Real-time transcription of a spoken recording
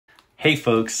Hey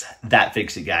folks, That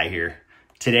Fix It Guy here.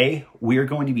 Today, we are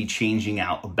going to be changing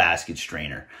out a basket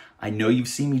strainer. I know you've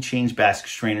seen me change basket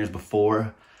strainers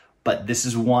before, but this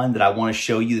is one that I want to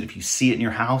show you that if you see it in your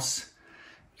house,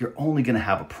 you're only going to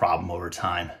have a problem over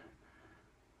time.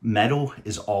 Metal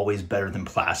is always better than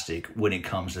plastic when it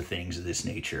comes to things of this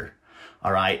nature.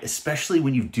 All right, especially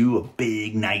when you do a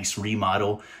big, nice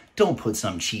remodel. Don't put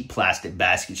some cheap plastic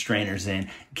basket strainers in.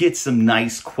 Get some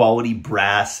nice quality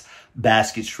brass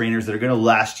basket strainers that are going to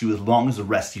last you as long as the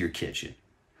rest of your kitchen.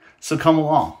 So come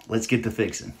along, let's get to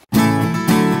fixing.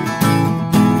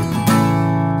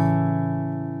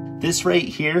 This right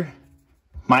here,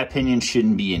 my opinion,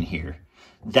 shouldn't be in here.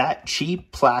 That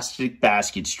cheap plastic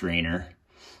basket strainer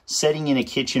setting in a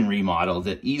kitchen remodel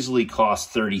that easily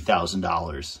costs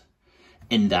 $30,000.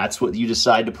 And that's what you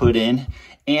decide to put in,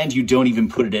 and you don't even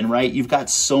put it in right. You've got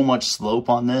so much slope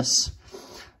on this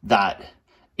that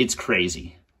it's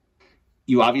crazy.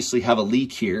 You obviously have a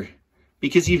leak here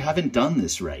because you haven't done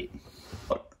this right.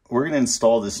 We're going to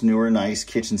install this newer, nice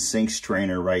kitchen sink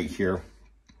strainer right here.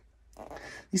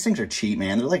 These things are cheap,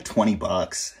 man. They're like 20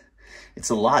 bucks. It's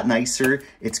a lot nicer.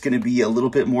 It's going to be a little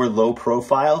bit more low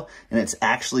profile, and it's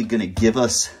actually going to give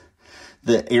us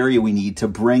the area we need to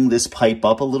bring this pipe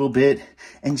up a little bit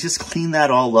and just clean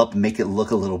that all up and make it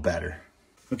look a little better.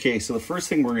 Okay, so the first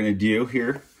thing we're going to do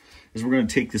here is we're going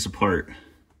to take this apart.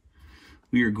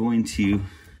 We are going to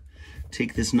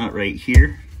take this nut right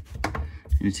here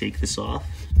and take this off,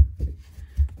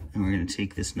 and we're going to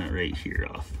take this nut right here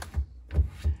off.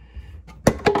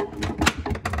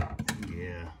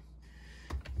 Yeah.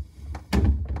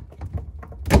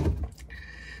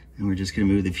 And we're just going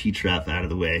to move the P-trap out of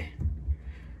the way.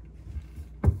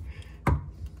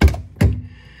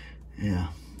 Yeah,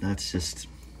 that's just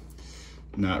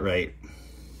not right.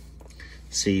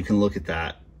 So you can look at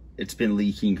that. It's been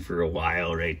leaking for a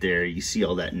while right there. You see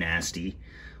all that nasty.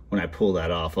 When I pull that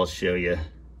off, I'll show you.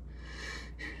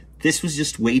 This was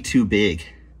just way too big.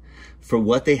 For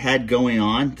what they had going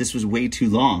on, this was way too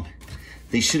long.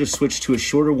 They should have switched to a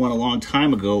shorter one a long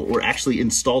time ago, or actually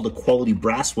installed a quality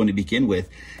brass one to begin with,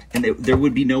 and there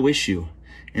would be no issue.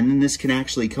 And then this can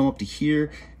actually come up to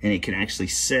here, and it can actually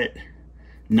sit,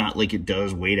 not like it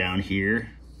does way down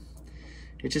here.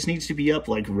 It just needs to be up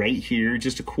like right here,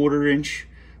 just a 1/4 inch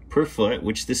per foot,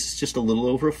 which this is just a little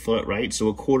over a foot, right? So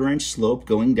a 1/4 inch slope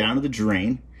going down to the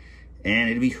drain, and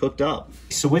it'll be hooked up.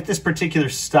 So with this particular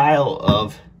style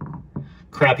of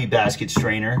crappy basket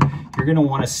strainer, you're gonna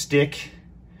wanna stick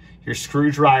your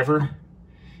screwdriver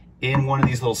in one of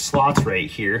these little slots right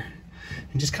here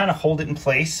and just kind of hold it in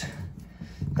place.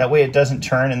 That way it doesn't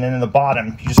turn, and then in the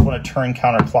bottom, you just wanna turn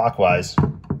counterclockwise.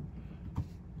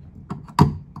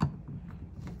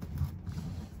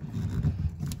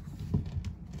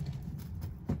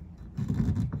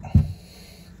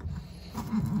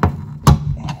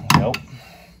 Nope.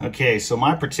 Okay, so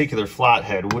my particular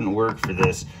flathead wouldn't work for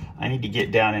this. I need to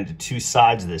get down into two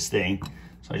sides of this thing.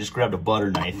 So I just grabbed a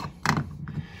butter knife.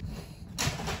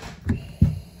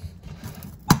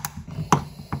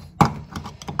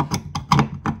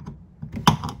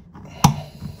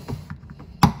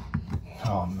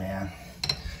 Oh man.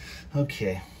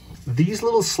 Okay. These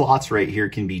little slots right here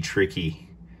can be tricky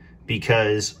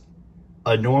because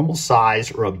a normal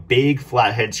size or a big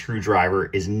flathead screwdriver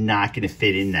is not going to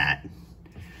fit in that.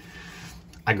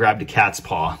 I grabbed a cat's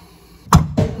paw.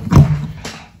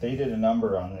 They did a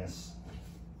number on this.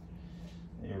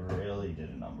 They really did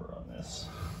a number on this.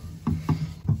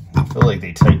 I feel like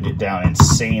they tightened it down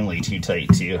insanely too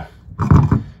tight too.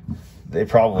 They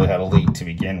probably had a leak to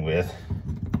begin with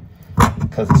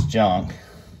because it's junk.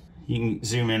 You can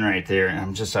zoom in right there, and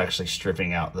I'm just actually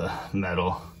stripping out the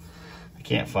metal. I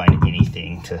can't find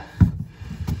anything to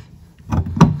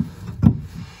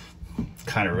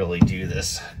kind of really do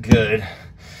this good.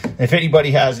 If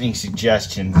anybody has any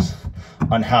suggestions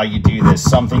on how you do this,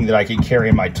 something that I could carry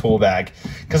in my tool bag,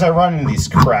 because I run into these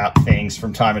crap things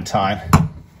from time to time.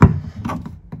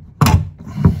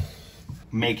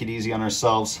 Make it easy on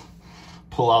ourselves.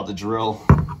 Pull out the drill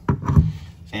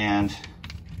and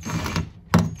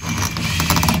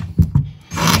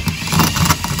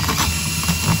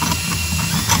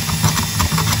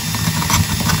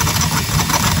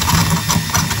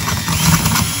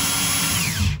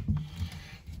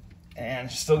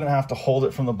still gonna have to hold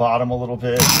it from the bottom a little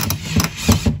bit.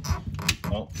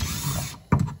 Oh.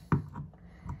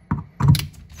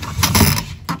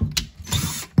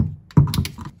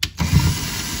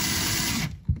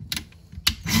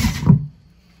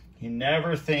 You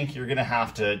never think you're gonna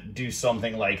have to do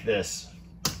something like this,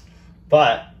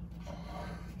 but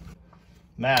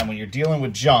man, when you're dealing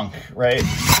with junk, right?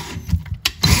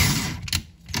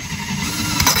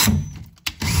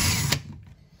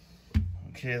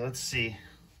 Okay, let's see.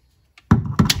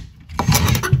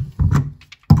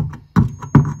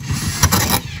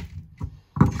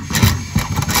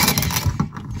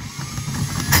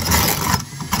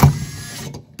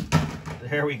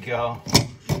 There we go.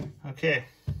 Okay,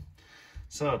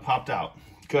 so it popped out.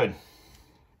 Good.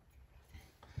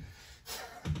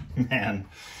 Man,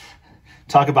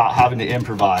 talk about having to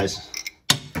improvise.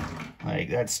 Like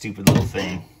that stupid little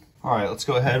thing. All right, let's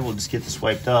go ahead. We'll just get this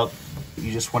wiped up.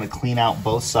 You just want to clean out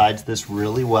both sides of this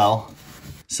really well.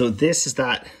 So this is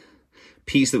that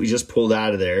piece that we just pulled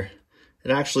out of there.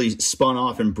 It actually spun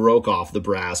off and broke off the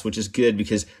brass, which is good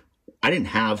because I didn't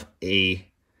have a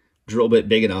drill bit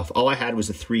big enough. All I had was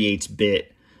a 3/8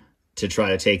 bit to try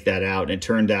to take that out. And it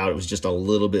turned out it was just a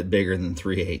little bit bigger than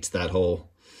 3/8, that hole.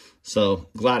 So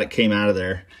glad it came out of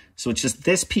there. So it's just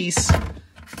this piece,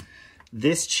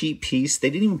 this cheap piece. They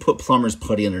didn't even put plumber's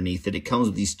putty underneath it. It comes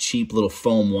with these cheap little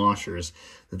foam washers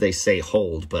that they say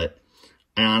hold, but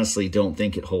I honestly don't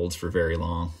think it holds for very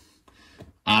long.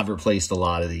 I've replaced a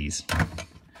lot of these.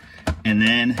 And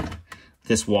then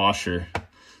this washer.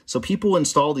 So people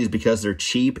install these because they're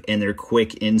cheap and they're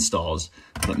quick installs.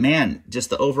 But man, just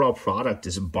the overall product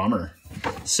is a bummer.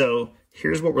 So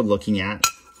here's what we're looking at.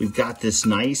 We've got this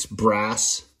nice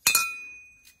brass,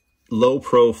 low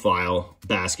profile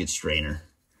basket strainer,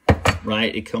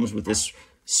 right? It comes with this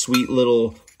sweet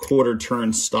little quarter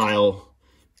turn style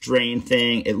drain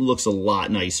thing. It looks a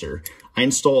lot nicer. I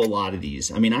install a lot of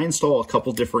these. I mean, I install a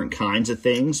couple different kinds of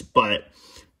things, but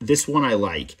this one I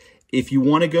like. If you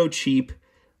want to go cheap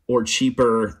or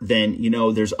cheaper, then, you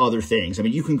know, there's other things. I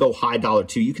mean, you can go high dollar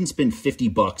too. You can spend 50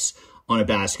 bucks on a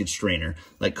basket strainer.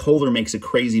 Like Kohler makes a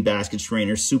crazy basket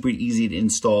strainer, super easy to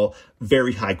install,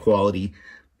 very high quality,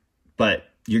 but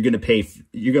you're going to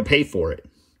pay for it,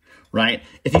 right?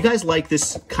 If you guys like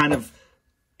this kind of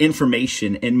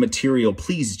information and material,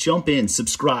 please jump in,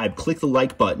 subscribe, click the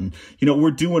like button. You know,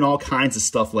 we're doing all kinds of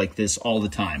stuff like this all the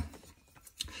time.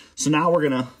 So now we're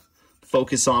going to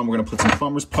focus on, we're going to put some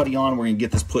plumber's putty on, we're going to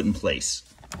get this put in place.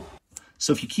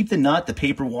 So if you keep the nut, the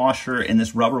paper washer, and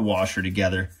this rubber washer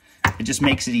together, it just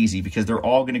makes it easy because they're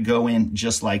all going to go in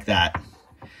just like that.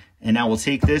 And now we'll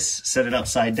take this, set it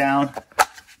upside down,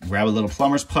 grab a little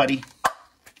plumber's putty.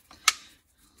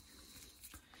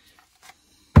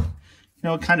 You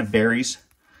know, it kind of varies.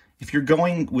 If you're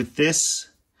going with this,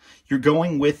 you're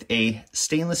going with a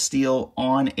stainless steel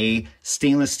on a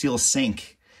stainless steel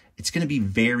sink. It's going to be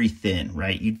very thin,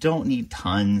 right? You don't need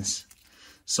tons.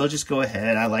 So just go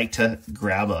ahead. I like to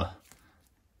grab a,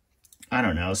 I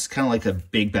don't know, it's kind of like a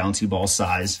big bouncy ball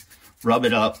size. Rub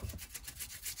it up,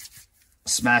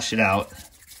 smash it out.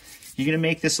 You're going to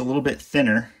make this a little bit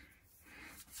thinner.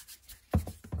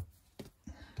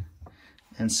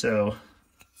 And so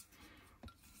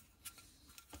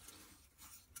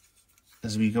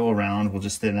as we go around, we'll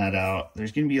just thin that out.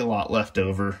 There's going to be a lot left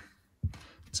over.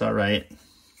 It's all right.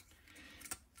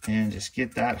 And just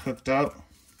get that hooked up.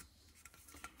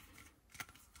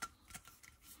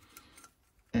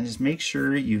 And just make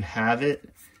sure you have it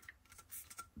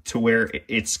to where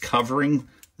it's covering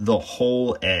the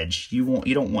whole edge. You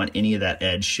don't want any of that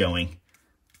edge showing.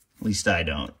 At least I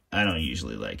don't. I don't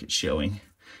usually like it showing.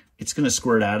 It's going to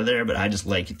squirt out of there, but I just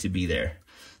like it to be there.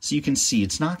 So you can see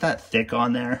it's not that thick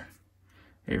on there.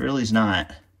 It really is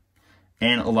not.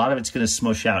 And a lot of it's going to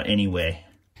smush out anyway.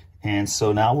 And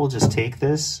so now we'll just take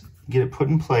this, get it put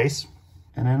in place,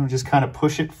 and then we'll just kind of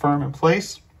push it firm in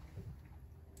place.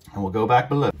 And we'll go back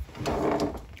below.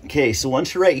 Okay, so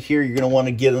once you're right here, you're going to want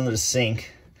to get under the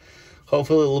sink.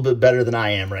 Hopefully a little bit better than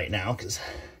I am right now, because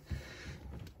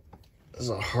this is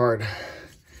a hard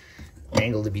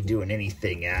angle to be doing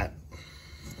anything at.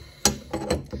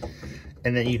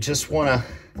 And then you just want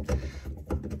to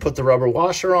put the rubber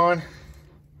washer on.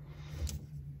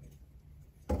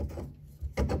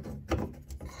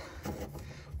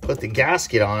 Put the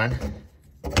gasket on.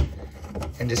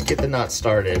 And just get the nut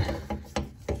started.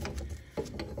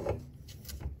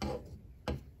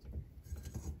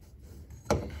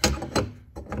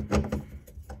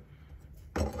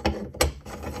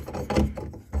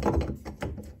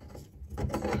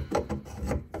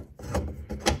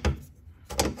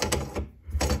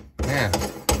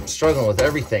 Struggling with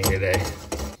everything today.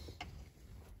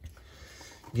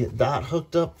 Get that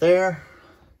hooked up there.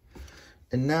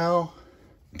 And now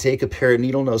take a pair of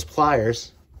needle nose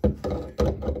pliers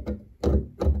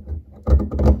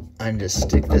and just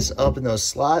stick this up in those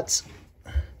slots.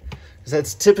 Because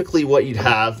that's typically what you'd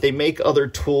have. They make other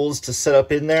tools to set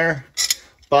up in there,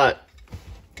 but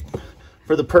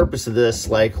for the purpose of this,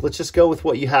 like, let's just go with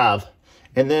what you have.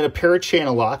 And then a pair of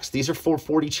channel locks. These are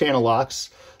 440 channel locks.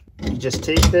 You just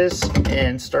take this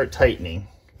and start tightening.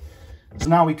 So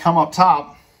now we come up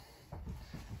top.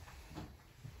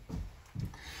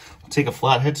 We'll take a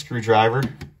flathead screwdriver.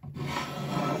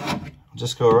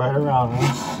 Just go right around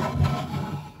this.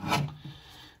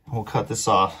 And we'll cut this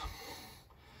off.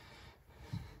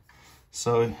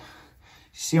 So you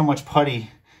see how much putty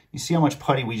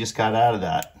we just got out of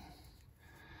that.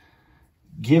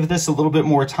 Give this a little bit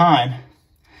more time.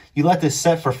 You let this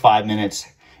set for 5 minutes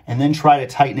and then try to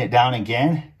tighten it down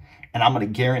again. And I'm gonna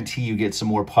guarantee you get some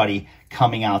more putty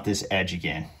coming out this edge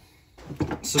again.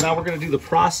 So now we're gonna do the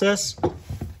process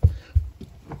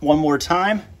one more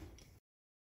time.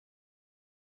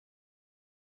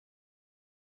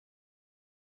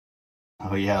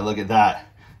 Oh yeah, look at that.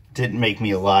 Didn't make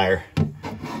me a liar.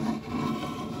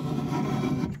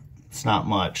 It's not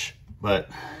much, but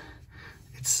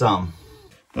it's some.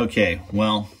 Okay,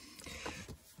 well,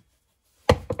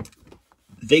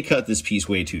 they cut this piece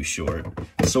way too short,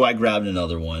 so I grabbed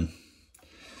another one.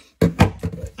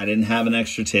 I didn't have an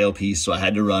extra tail piece, so I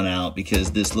had to run out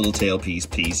because this little tail piece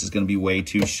is going to be way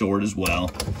too short as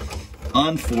well.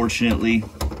 Unfortunately,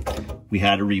 we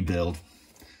had to rebuild.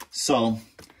 So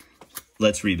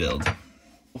let's rebuild.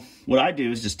 What I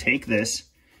do is just take this,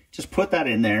 just put that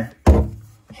in there,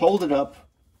 hold it up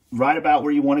right about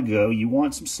where you want to go. You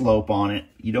want some slope on it.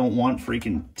 You don't want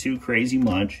freaking too crazy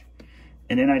much.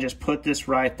 And then I just put this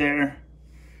right there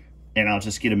and I'll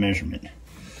just get a measurement.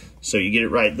 So you get it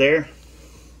right there.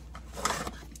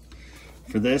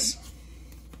 For this,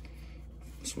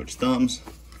 switch thumbs.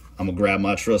 I'm gonna grab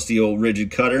my trusty old rigid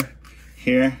cutter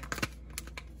here.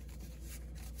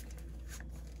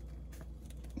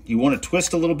 You want to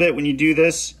twist a little bit when you do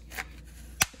this.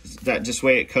 That just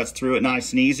way it cuts through it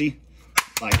nice and easy,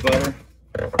 like butter.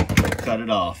 Cut it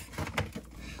off.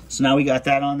 So now we got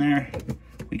that on there.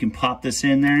 We can pop this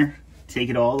in there, take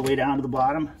it all the way down to the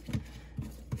bottom.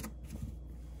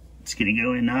 It's gonna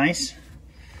go in nice.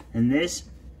 And this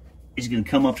is gonna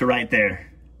come up to right there.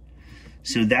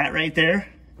 So that right there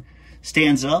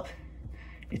stands up.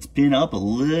 It's been up a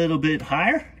little bit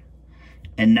higher.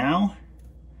 And now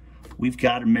we've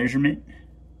got a measurement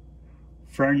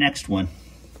for our next one.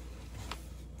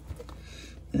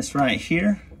 This right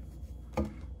here,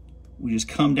 we just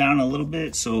come down a little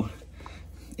bit. So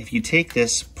if you take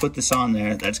this, put this on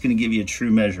there, that's gonna give you a true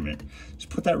measurement. Just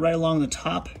put that right along the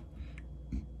top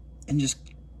and just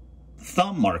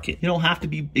thumb mark it. You don't have to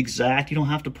be exact. You don't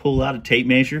have to pull out a tape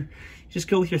measure. Just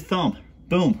go with your thumb.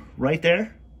 Boom, right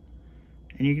there.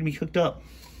 And you're gonna be hooked up.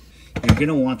 You're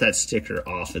gonna want that sticker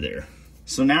off of there.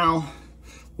 So now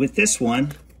with this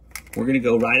one, we're gonna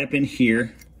go right up in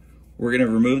here. We're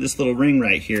gonna remove this little ring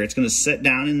right here. It's gonna sit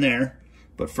down in there,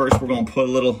 but first we're gonna put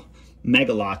a little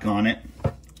Mega Lock on it.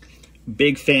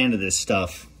 Big fan of this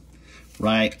stuff,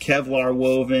 right? Kevlar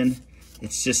woven.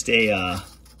 It's just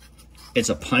it's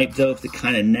a pipe dope that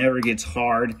kind of never gets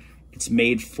hard. It's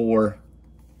made for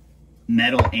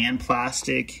metal and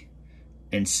plastic.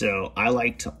 And so I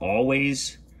like to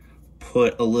always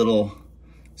put a little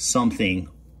something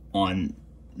on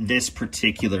this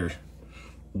particular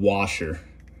washer,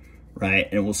 right?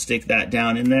 And we'll stick that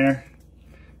down in there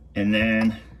and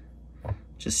then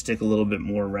just stick a little bit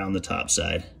more around the top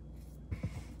side.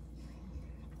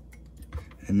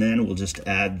 And then we'll just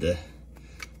add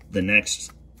the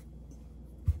next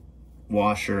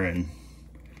washer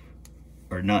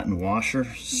or nut and washer,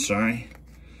 sorry.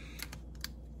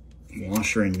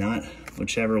 Washer and nut,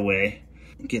 whichever way.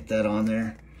 Get that on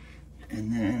there.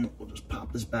 And then we'll just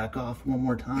pop this back off one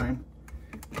more time.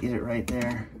 Get it right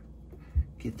there.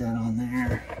 Get that on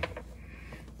there.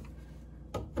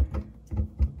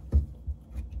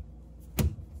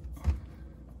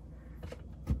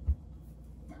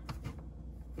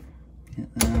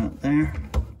 Get that out there.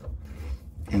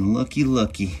 And looky.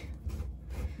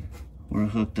 We're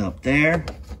hooked up there.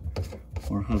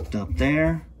 We're hooked up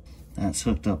there. That's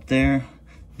hooked up there.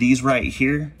 These right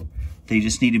here, they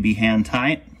just need to be hand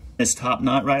tight. This top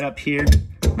nut right up here,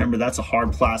 remember that's a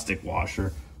hard plastic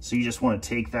washer. So you just want to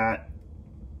take that,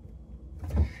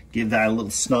 give that a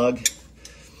little snug.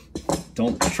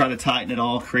 Don't try to tighten it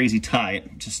all crazy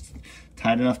tight. Just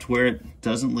tight enough to where it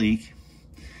doesn't leak.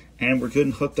 And we're good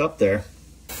and hooked up there.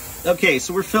 Okay,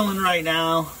 so we're filling right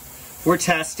now. We're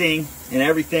testing and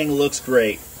everything looks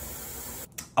great.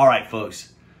 All right,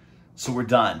 folks, so we're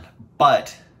done.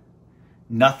 But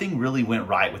nothing really went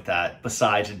right with that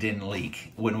besides it didn't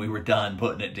leak when we were done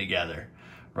putting it together,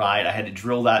 right? I had to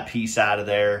drill that piece out of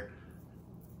there.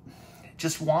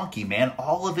 Just wonky, man.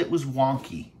 All of it was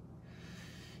wonky.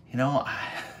 You know,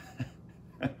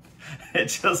 it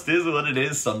just is what it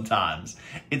is sometimes.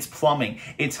 It's plumbing.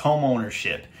 It's home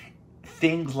ownership.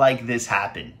 Things like this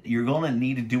happen. You're going to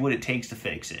need to do what it takes to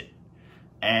fix it.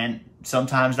 And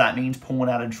sometimes that means pulling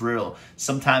out a drill.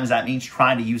 Sometimes that means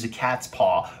trying to use a cat's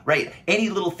paw, right? Any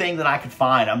little thing that I could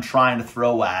find, I'm trying to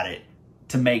throw at it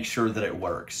to make sure that it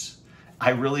works. I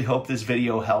really hope this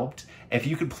video helped. If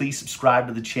you could please subscribe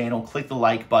to the channel, click the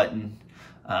like button.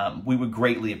 We would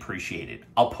greatly appreciate it.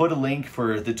 I'll put a link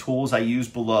for the tools I use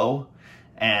below,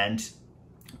 and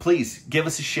please give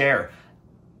us a share.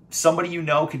 Somebody you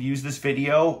know could use this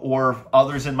video, or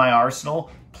others in my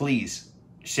arsenal, please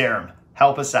share them.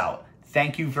 Help us out.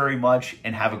 Thank you very much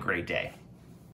and have a great day.